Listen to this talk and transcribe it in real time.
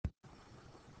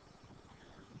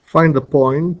Find the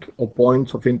point or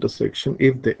points of intersection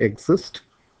if they exist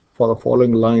for the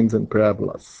following lines and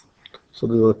parabolas. So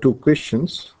there are two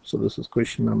questions. So this is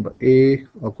question number A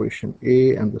or question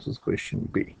A, and this is question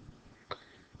B.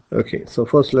 Okay, so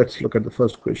first let's look at the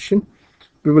first question.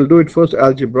 We will do it first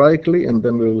algebraically, and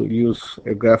then we will use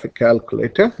a graphic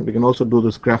calculator. We can also do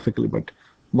this graphically, but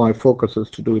my focus is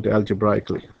to do it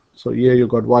algebraically. So here you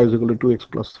got y is equal to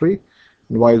 2x plus 3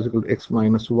 and y is equal to x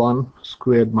minus 1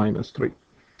 squared minus 3.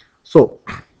 So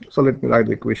let me write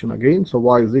the equation again. So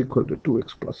y is equal to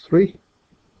 2x plus 3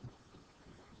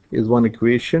 is one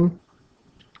equation,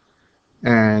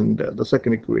 and the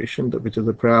second equation, which is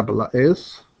a parabola,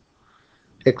 is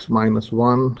x minus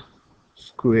 1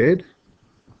 squared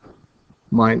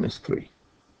minus 3.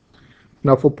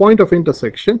 Now for point of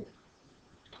intersection,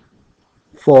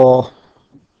 I'll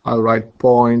write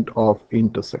point of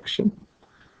intersection.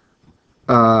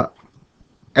 At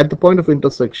the point of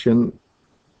intersection,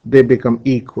 they become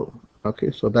equal. Okay,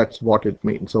 so that's what it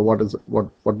means. So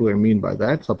what do I mean by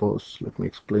that? Suppose, let me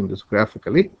explain this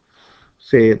graphically.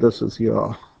 Say this is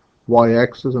your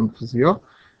y-axis and this is your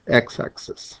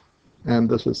x-axis, and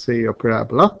this is, say, your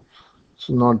parabola.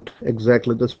 So not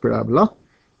exactly this parabola,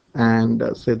 and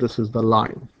say this is the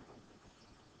line.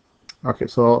 Okay,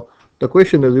 so the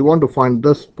question is, you want to find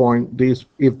this point, these,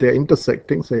 if they're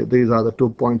intersecting, say these are the 2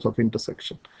 points of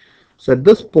intersection. So at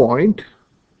this point,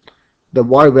 the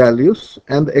y values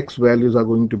and the x values are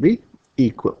going to be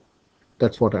equal.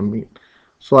 That's what I mean.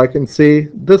 So I can say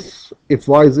this, if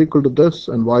y is equal to this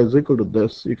and y is equal to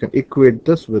this, you can equate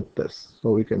this with this.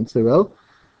 So we can say, well,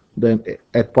 then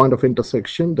at point of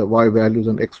intersection, the y values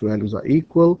and x values are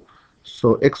equal.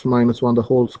 So x minus 1 the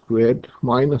whole squared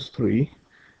minus 3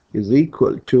 is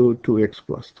equal to 2x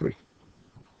plus 3.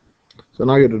 So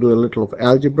now you have to do a little of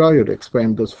algebra. You have to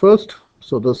expand this first.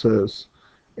 So this is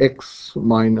x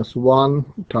minus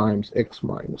 1 times x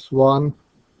minus 1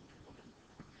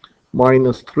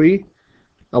 minus 3.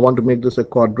 I want to make this a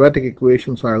quadratic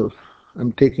equation, so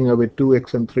I'm taking away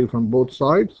 2x and 3 from both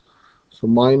sides. So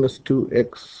minus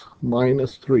 2x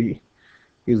minus 3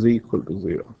 is equal to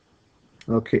 0.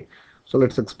 Okay, so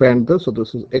let's expand this. So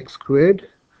this is x squared.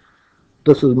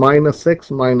 This is minus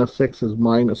x is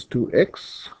minus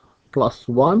 2x plus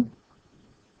 1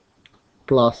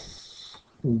 plus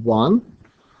 1.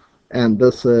 And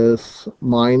this is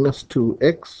minus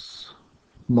 2x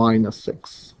minus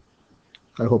 6.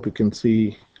 I hope you can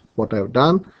see what I've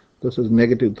done. This is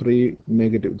negative 3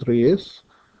 is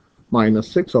minus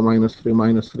 6, or minus 3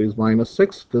 is minus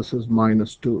 6. This is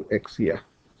minus 2x here.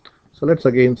 So let's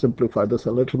again simplify this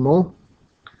a little more.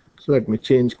 So let me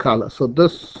change color. So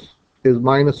this is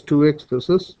minus 2x, this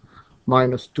is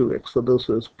minus 2x. So this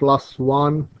is plus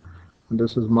 1, and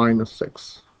this is minus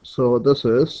 6. So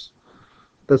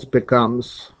this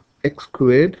becomes x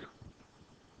squared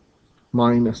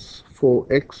minus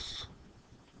 4x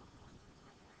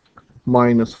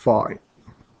minus 5.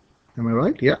 Am I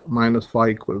right? Yeah, minus 5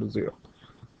 equal to 0.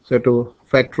 So to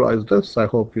factorize this, I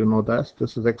hope you know that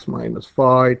this is x minus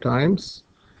 5 times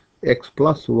x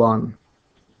plus 1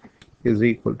 is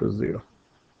equal to 0.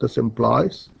 This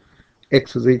implies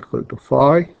x is equal to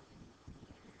 5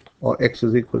 or x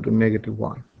is equal to negative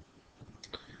 1.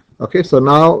 Okay, so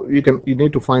now you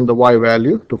need to find the y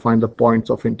value to find the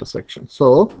points of intersection.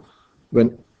 So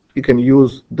when you can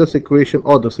use this equation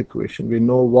or this equation, we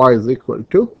know y is equal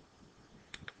to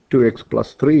 2x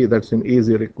plus 3. That's an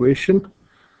easier equation.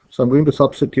 So I'm going to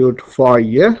substitute phi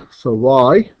here. So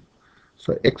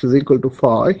x is equal to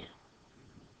phi.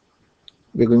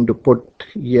 We're going to put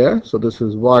here. So this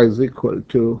is y is equal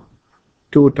to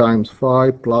 2 times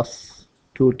phi plus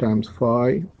 2 times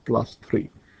phi plus 3,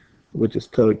 which is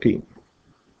 13.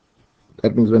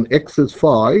 That means when x is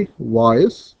phi, y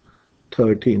is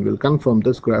 13. We'll confirm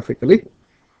this graphically.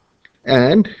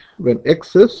 And when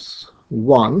x is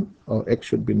 1, or x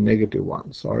should be negative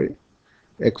 1, sorry,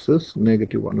 x is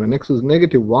negative 1. When x is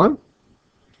negative 1,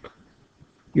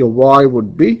 your y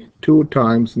would be 2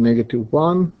 times negative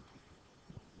 1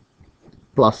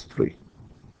 plus 3,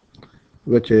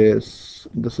 which is,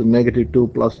 this is negative 2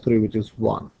 plus 3, which is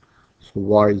 1. So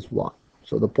y is 1.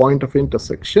 So the point of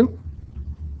intersection,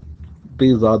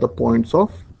 these are the points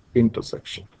of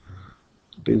intersection.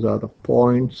 These are the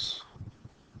points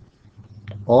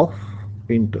of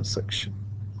intersection.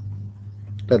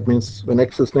 That means when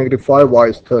x is negative 5, y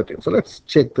is 13. So let's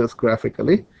check this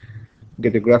graphically.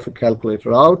 Get a graphic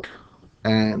calculator out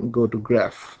and go to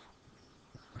graph.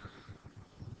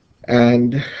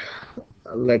 And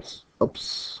let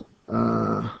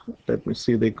me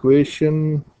see the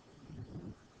equation.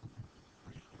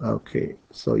 Okay,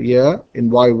 so here in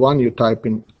y1 you type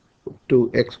in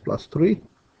 2x plus 3,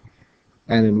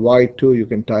 and in y2 you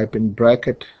can type in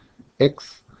bracket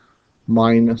x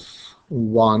minus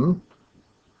 1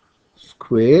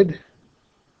 squared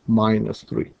minus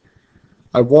 3.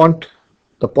 I want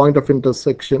the point of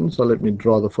intersection, so let me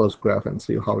draw the first graph and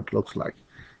see how it looks like.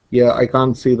 Yeah, I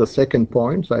can't see the second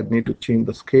point, so I need to change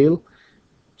the scale.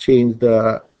 Change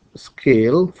the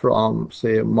scale from,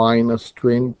 say, minus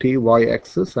 20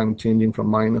 y-axis. I'm changing from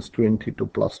minus 20 to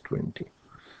plus 20.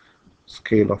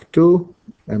 Scale of 2,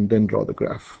 and then draw the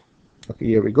graph. Okay,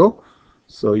 here we go.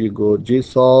 So you go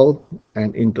gsolve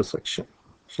and intersection.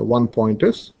 So one point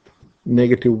is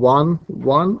 -1,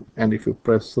 1, and if you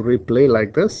press replay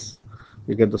like this,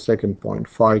 you get the second point,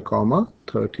 5,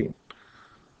 13.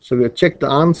 So we have checked the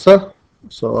answer.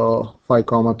 So 5,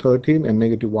 13 and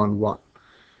 -1, 1.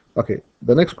 Okay,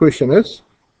 the next question is,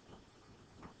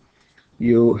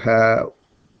 you have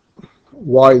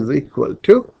y is equal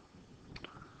to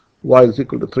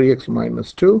 3x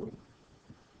minus 2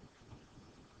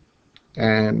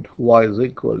 and y is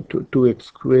equal to 2x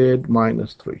squared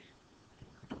minus 3.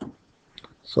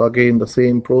 So again, the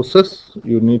same process,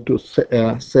 you need to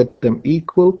set them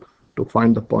equal to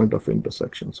find the point of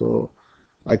intersection. So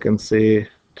I can say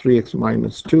 3x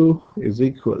minus 2 is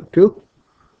equal to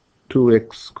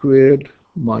 2x squared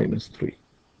minus 3.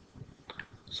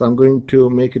 So I'm going to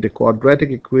make it a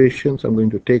quadratic equation. So I'm going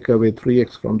to take away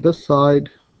 3x from this side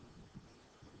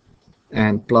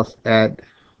and add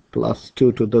plus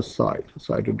 2 to this side.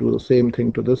 So I have to do the same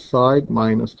thing to this side,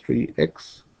 minus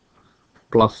 3x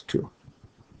plus 2.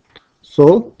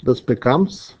 So this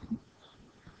becomes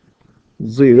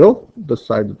 0. This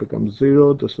side becomes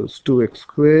 0. This is 2x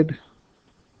squared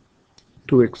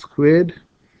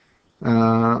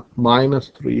minus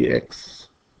 3x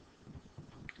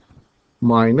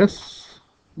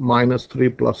minus 3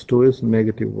 plus 2 is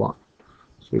 -1.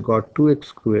 So we got 2x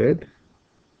squared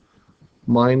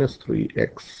minus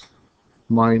 3x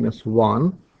minus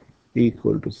 1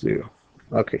 equal to 0.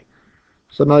 Okay,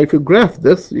 so now if you graph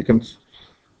this, you can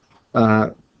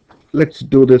let's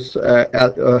do this.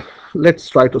 Let's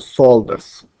try to solve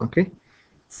this. Okay,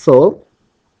 so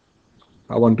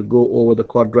I want to go over the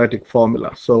quadratic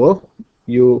formula. So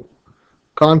you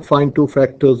can't find two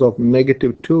factors of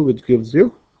 -2, which gives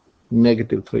you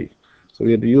 -3. So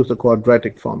we have to use the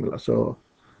quadratic formula. So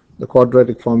the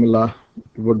quadratic formula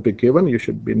would be given. You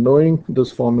should be knowing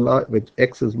this formula, which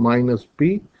x is minus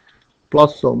b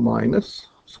plus or minus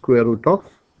square root of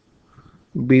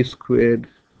b squared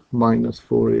minus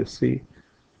 4ac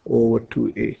over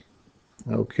 2a.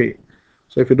 Okay,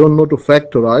 so if you don't know to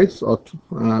factorize, or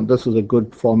this is a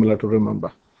good formula to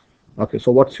remember. Okay,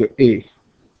 so what's your a?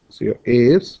 So your a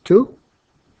is 2,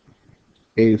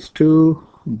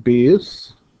 b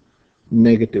is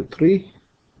 -3,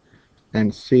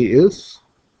 and c is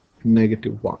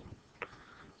 -1.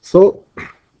 So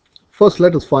first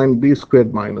let us find b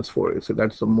squared minus 4ac.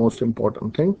 That's the most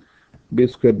important thing. B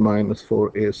squared minus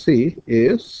 4ac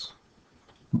is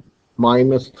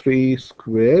minus 3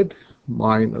 squared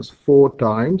minus 4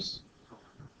 times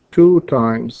 2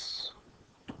 times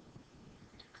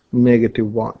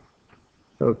 -1.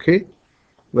 Okay,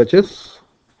 which is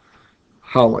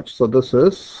how much? So this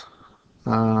is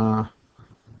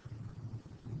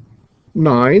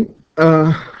 9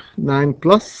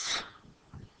 plus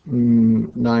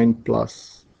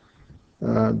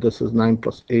this is 9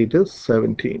 plus 8 is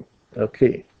 17.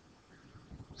 Okay,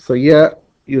 so yeah,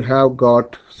 you have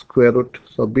got square root.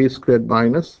 So b squared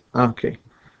minus, okay,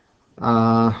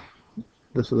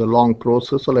 this is a long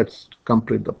process, so let's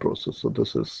complete the process. So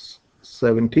this is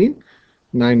 17,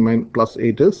 9 plus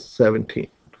 8 is 17.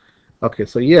 Okay,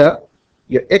 so yeah,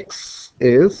 your x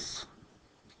is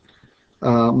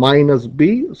minus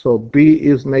b, so b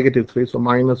is -3, so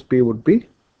minus b would be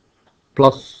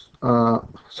plus,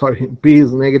 sorry, b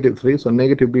is -3, so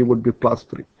negative b would be plus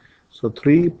 3. So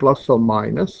 3 plus or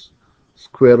minus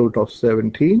square root of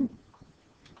 17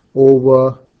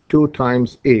 over 2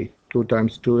 times a. 2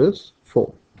 times 2 is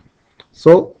 4.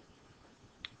 So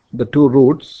the two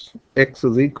roots, x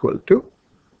is equal to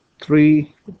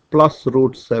 3 plus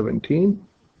root 17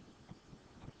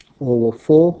 over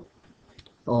 4,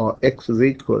 or x is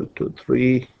equal to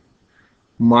 3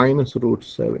 minus root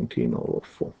 17 over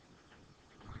 4.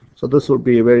 So this would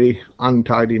be a very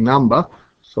untidy number.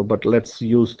 So, but let's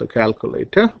use the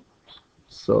calculator.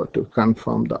 So to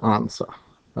confirm the answer.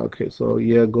 Okay, so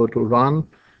here go to run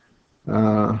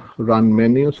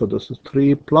menu. So this is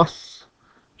 3 plus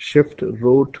shift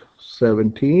root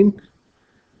 17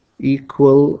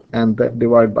 equal, and that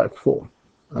divide by 4.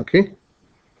 Okay,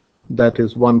 that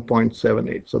is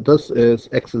 1.78. So this is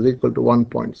x is equal to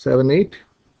 1.78.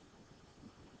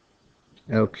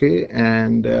 Okay,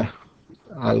 and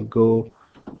I'll go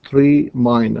 3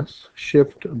 minus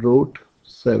shift root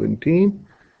 17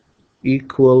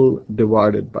 equal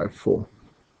divided by 4,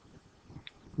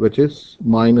 which is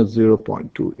minus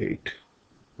 0.28.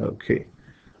 Okay,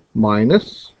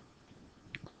 minus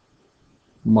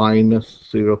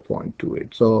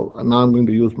 0.28. So now I'm going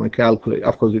to use my calculator.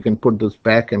 Of course, you can put this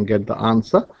back and get the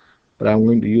answer, but I'm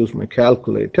going to use my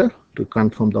calculator to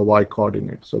confirm the y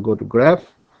coordinate. So go to graph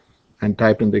and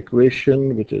type in the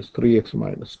equation, which is 3x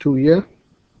minus 2 here,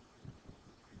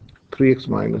 3x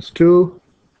minus 2,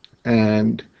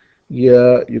 and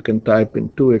here you can type in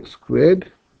 2x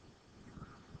squared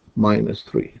minus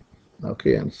 3.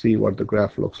 Okay, and see what the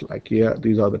graph looks like. Here,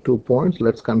 these are the 2 points.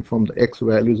 Let's confirm the x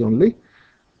values only.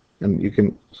 And you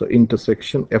can, so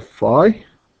intersection Fi,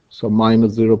 so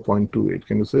minus 0.28.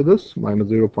 Can you see this? Minus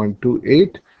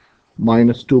 0.28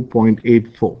 minus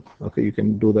 2.84. Okay, you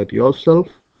can do that yourself.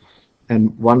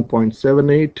 And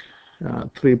 1.78,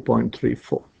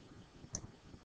 3.34.